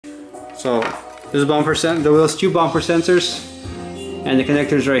So this those two bumper sensors and the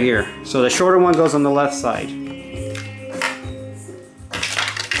connectors right here. So the shorter one goes on the left side.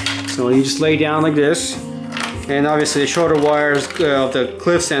 So you just lay down like this, and obviously the shorter wires of the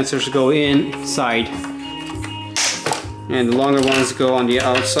cliff sensors go inside, and the longer ones go on the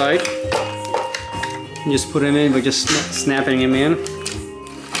outside. You just put them in by just snapping them in.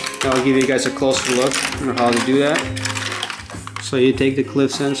 I'll give you guys a closer look on how to do that. So you take the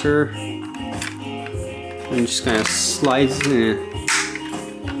cliff sensor and just kind of slides in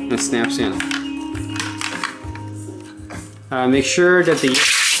and snaps in. Make sure that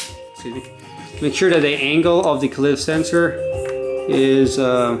the angle of the cliff sensor is,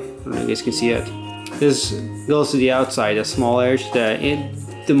 I don't know if you guys can see it. This goes to the outside, a small edge.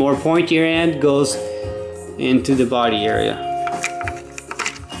 The more pointier end goes into the body area.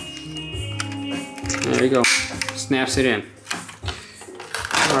 There you go. Snaps it in.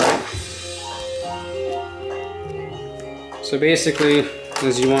 Alright. So basically,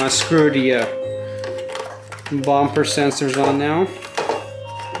 as you want to screw the bumper sensors on now.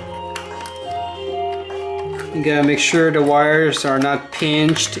 You gotta make sure the wires are not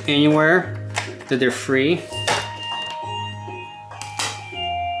pinched anywhere, that they're free.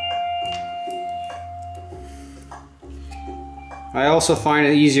 I also find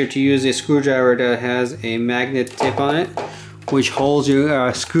it easier to use a screwdriver that has a magnet tip on it, which holds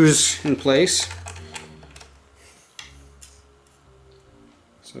your screws in place.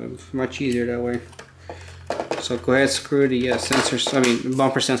 So it's much easier that way. So go ahead, screw the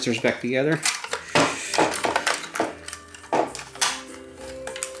bumper sensors back together.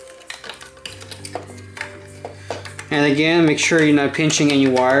 And again, make sure you're not pinching any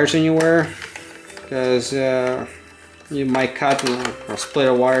wires anywhere, because you might cut or split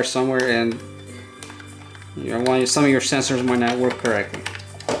a wire somewhere, and some of your sensors might not work correctly.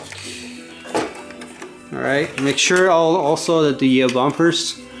 Alright, make sure also that the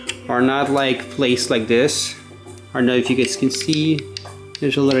bumpers are not placed like this. I don't know if you guys can see,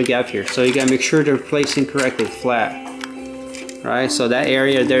 there's a little gap here. So you gotta make sure they're placing correctly, flat. Right, so that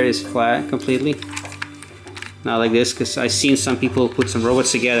area there is flat completely. Not like this, because I've seen some people put some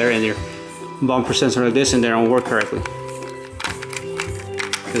robots together and their bumper sensor like this and they don't work correctly.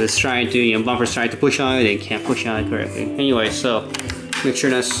 Because it's trying to, bumper's trying to push on it, they can't push on it correctly. Anyway, so make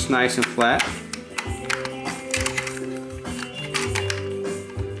sure that's nice and flat.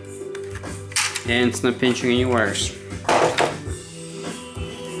 And it's not pinching any wires.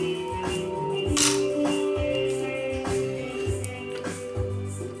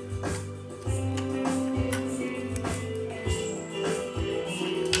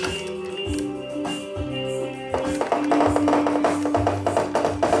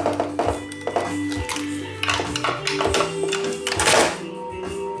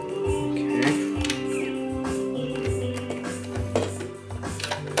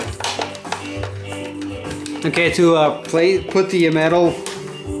 Okay, to put the metal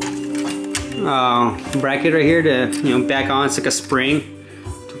bracket right here to back on, it's like a spring.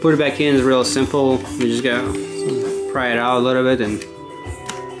 To put it back in is real simple. You just gotta pry it out a little bit and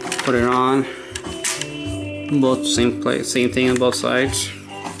put it on. Both same thing on both sides.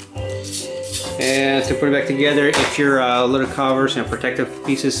 And to put it back together, if your little covers and protective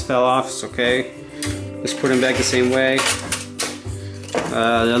pieces fell off, it's okay. Just put them back the same way.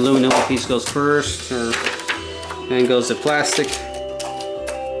 The aluminum piece goes first, and goes the plastic,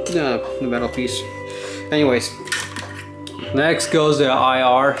 the metal piece. Anyways, next goes the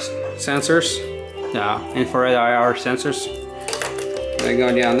IR sensors, infrared IR sensors. They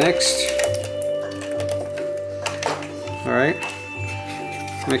go down next. All right.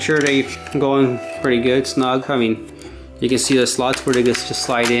 Make sure they go in pretty good, snug. I mean, you can see the slots where they just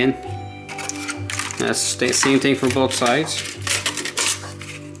slide in. That's the same thing for both sides.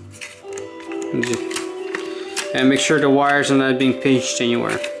 And make sure the wires are not being pinched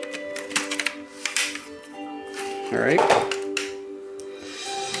anywhere. Alright.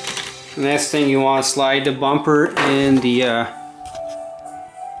 Next thing, you want to slide the bumper and the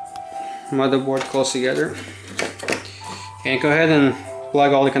motherboard close together. And go ahead and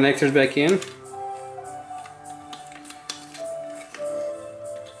plug all the connectors back in.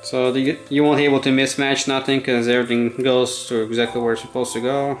 So you won't be able to mismatch nothing, because everything goes to exactly where it's supposed to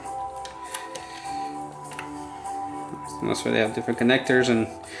go. That's why they have different connectors, and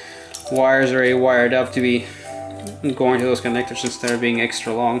wires are already wired up to be going to those connectors instead of being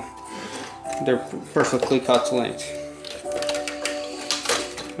extra long. They're perfectly cut to length.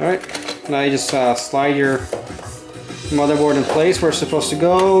 Alright, now you just slide your motherboard in place where it's supposed to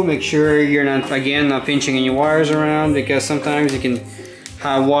go. Make sure you're not pinching any wires around, because sometimes you can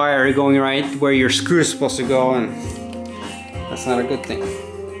wire going right where your screw is supposed to go, and that's not a good thing.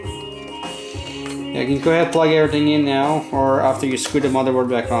 Yeah, you can go ahead and plug everything in now, or after you screw the motherboard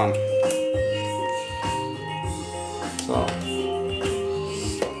back on.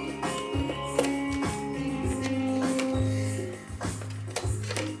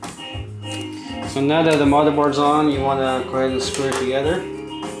 So now that the motherboard's on, you want to go ahead and screw it together.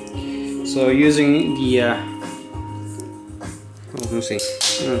 So using the let me see.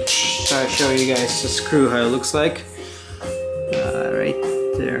 I'm gonna try to show you guys the screw, how it looks like. Right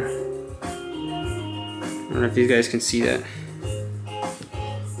there. I don't know if you guys can see that.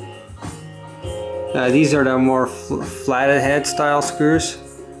 These are the more flathead head style screws.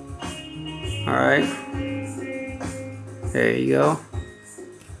 Alright. There you go.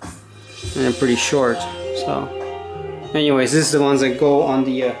 And they're pretty short. So, anyways, this is the ones that go on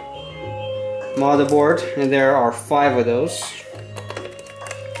the motherboard, and there are 5 of those.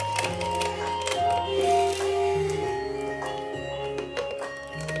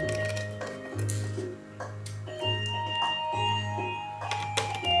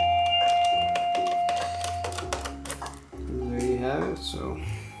 So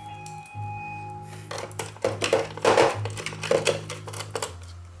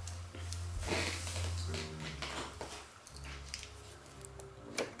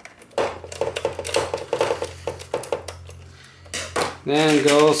then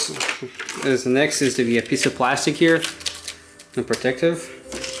goes as the next is to be a piece of plastic here and protective.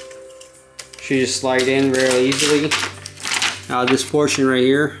 Should just slide in very easily. Now this portion right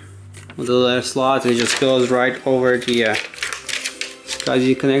here with the little slot, it just goes right over the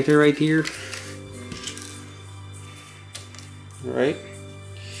SCSI connector right here. Alright.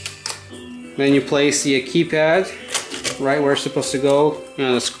 Then you place the keypad right where it's supposed to go. You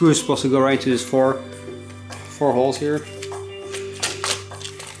know, the screw is supposed to go right to these four holes here.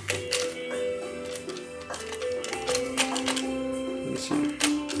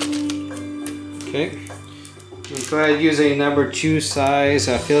 Okay. Go ahead and use a number 2 size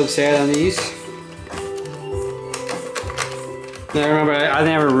Phillips head on these. Now remember, I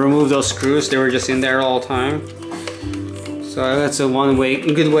never removed those screws; they were just in there all the time. So that's a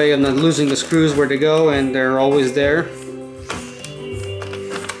good way of not losing the screws where they go, and they're always there.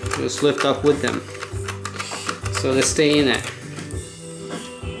 Just lift up with them, so they stay in it.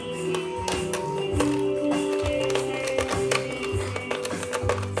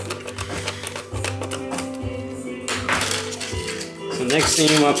 So next thing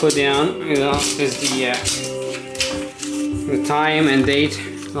you want to put down, is the time and date.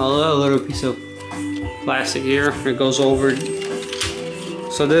 A little piece of plastic here. It goes over.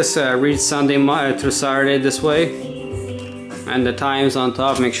 So this reads Sunday through Saturday this way, and the times on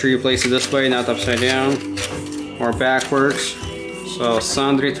top. Make sure you place it this way, not upside down or backwards. So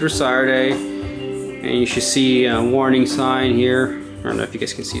Sunday through Saturday, and you should see a warning sign here. I don't know if you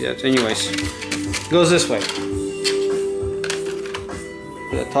guys can see that. Anyways, it goes this way.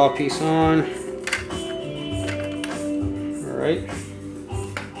 Put the top piece on. Alright.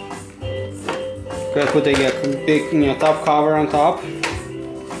 Go ahead and put the big top cover on top.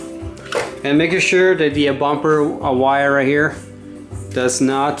 And making sure that the bumper wire right here does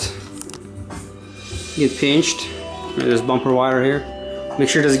not get pinched. This bumper wire here. Make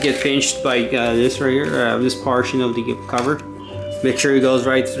sure it doesn't get pinched by this right here, this portion of the cover. Make sure it goes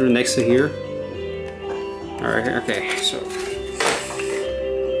right through next to here. Alright, okay, so.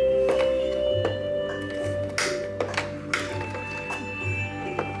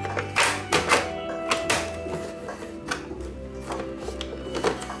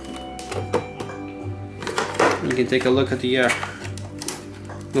 You can take a look at the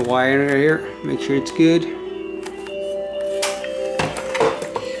wire right here. Make sure it's good.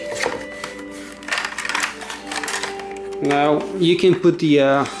 Now you can put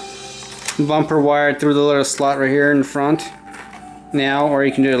the bumper wire through the little slot right here in the front now, or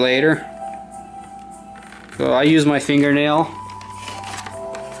you can do it later. So I use my fingernail.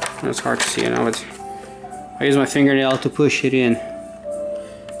 It's hard to see now, but I use my fingernail to push it in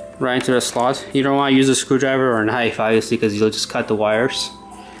right into the slot. You don't want to use a screwdriver or a knife, obviously, because you'll just cut the wires.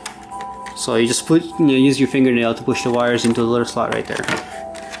 So you just use your fingernail to push the wires into the little slot right there.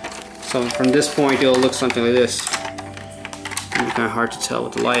 So from this point, it'll look something like this. It's kind of hard to tell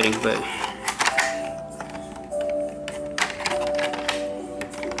with the lighting, but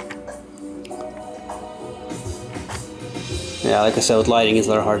yeah, like I said, with lighting, it's a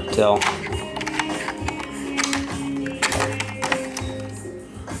little hard to tell.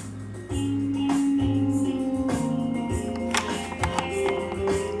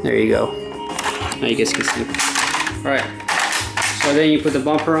 There you go. Now you guys can see. Alright, So then you put the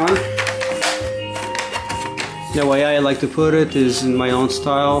bumper on. The way I like to put it is in my own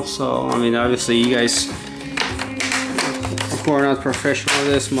style. So I mean, obviously you guys who are not professional at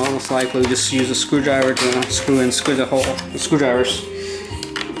this most likely just use a screwdriver to screw the hole, the screwdrivers.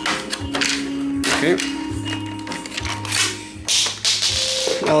 Okay.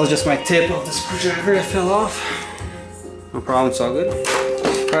 That was just my tip of the screwdriver that fell off. No problem, it's all good.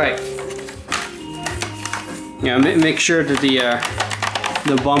 Alright. Yeah, make sure that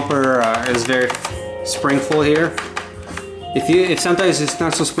the bumper is very springful here. If sometimes it's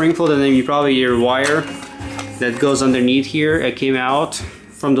not so springful, then you probably your wire that goes underneath here, it came out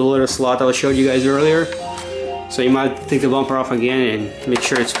from the little slot that I showed you guys earlier. So you might take the bumper off again and make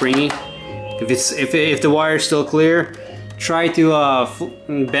sure it's springy. If the wire is still clear, try to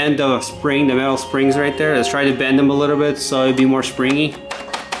bend the spring, the metal springs right there. Let's try to bend them a little bit so it'll be more springy.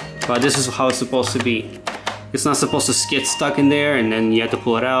 But this is how it's supposed to be. It's not supposed to get stuck in there and then you have to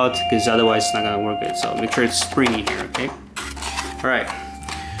pull it out because otherwise it's not gonna work good. So make sure it's springy here, okay? All right.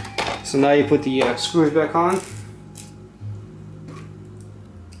 So now you put the screws back on.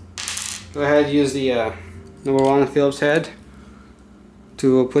 Go ahead and use the number 1 Phillips head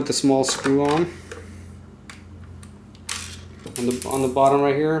to put the small screw on the bottom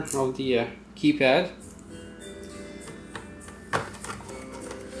right here of the keypad.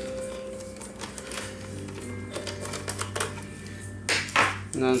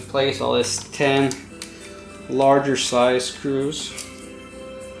 And then place all this 10 larger size screws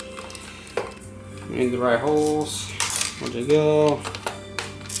in the right holes. Where they go.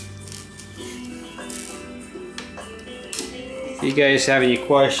 If you guys have any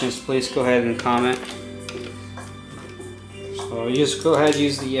questions, please go ahead and comment. So just go ahead and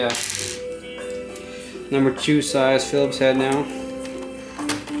use the number 2 size Phillips head now.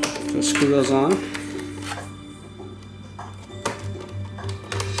 So screw those on.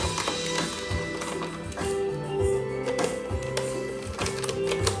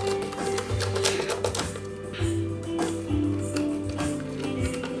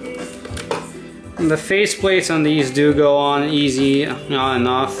 The face plates on these do go on easy on and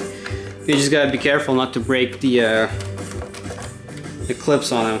off. You just gotta be careful not to break the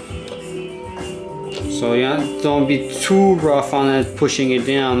clips on them. So yeah, don't be too rough on it, pushing it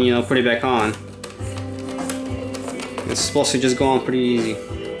down. You know, put it back on. It's supposed to just go on pretty easy.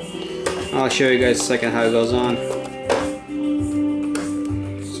 I'll show you guys in a second how it goes on.